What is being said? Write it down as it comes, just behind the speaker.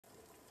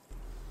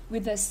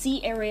with a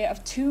sea area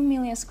of 2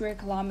 million square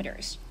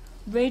kilometers,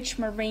 rich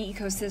marine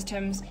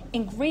ecosystems,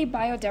 and great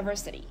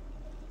biodiversity.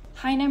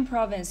 Hainan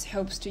province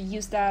hopes to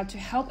use that to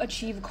help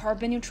achieve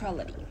carbon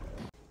neutrality.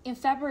 In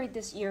February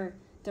this year,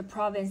 the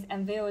province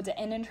unveiled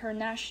an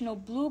international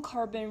blue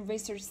carbon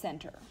research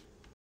center.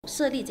 The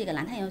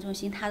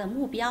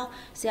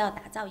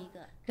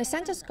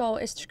center's goal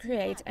is to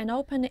create an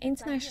open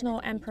international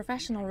and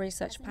professional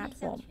research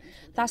platform.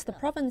 Thus, the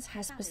province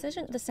has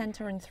positioned the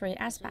center in 3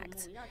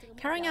 aspects: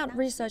 carrying out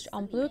research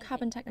on blue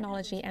carbon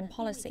technology and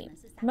policy,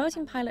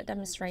 promoting pilot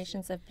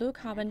demonstrations of blue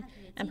carbon,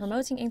 and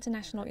promoting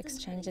international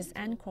exchanges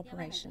and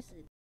cooperation.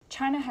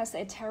 China has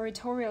a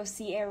territorial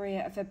sea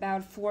area of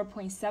about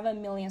 4.7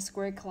 million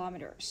square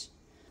kilometers.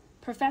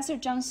 Professor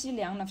Zhang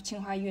Xiliang of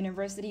Shanghai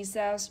University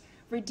says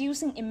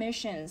reducing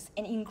emissions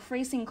and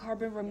increasing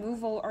carbon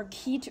removal are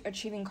key to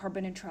achieving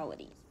carbon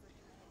neutrality.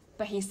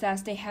 But he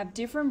says they have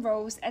different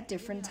roles at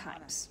different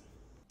times.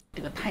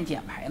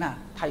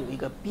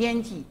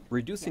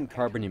 Reducing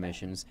carbon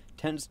emissions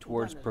tends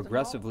towards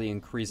progressively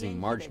increasing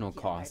marginal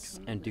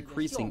costs and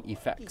decreasing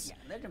effects.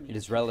 It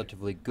is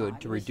relatively good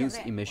to reduce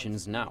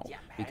emissions now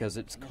because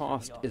its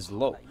cost is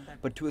low,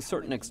 but to a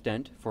certain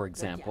extent, for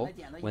example,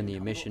 when the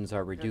emissions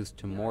are reduced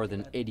to more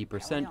than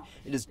 80%,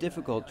 it is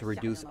difficult to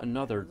reduce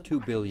another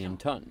 2 billion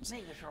tons.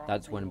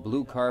 That's when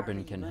blue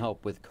carbon can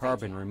help with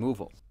carbon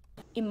removal.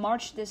 In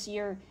March this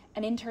year,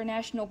 an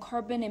international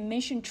carbon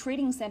emission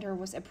trading center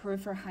was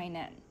approved for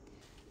Hainan.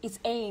 Its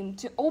aim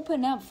to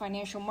open up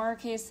financial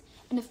markets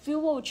and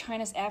fuel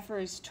China's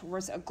efforts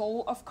towards a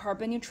goal of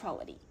carbon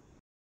neutrality.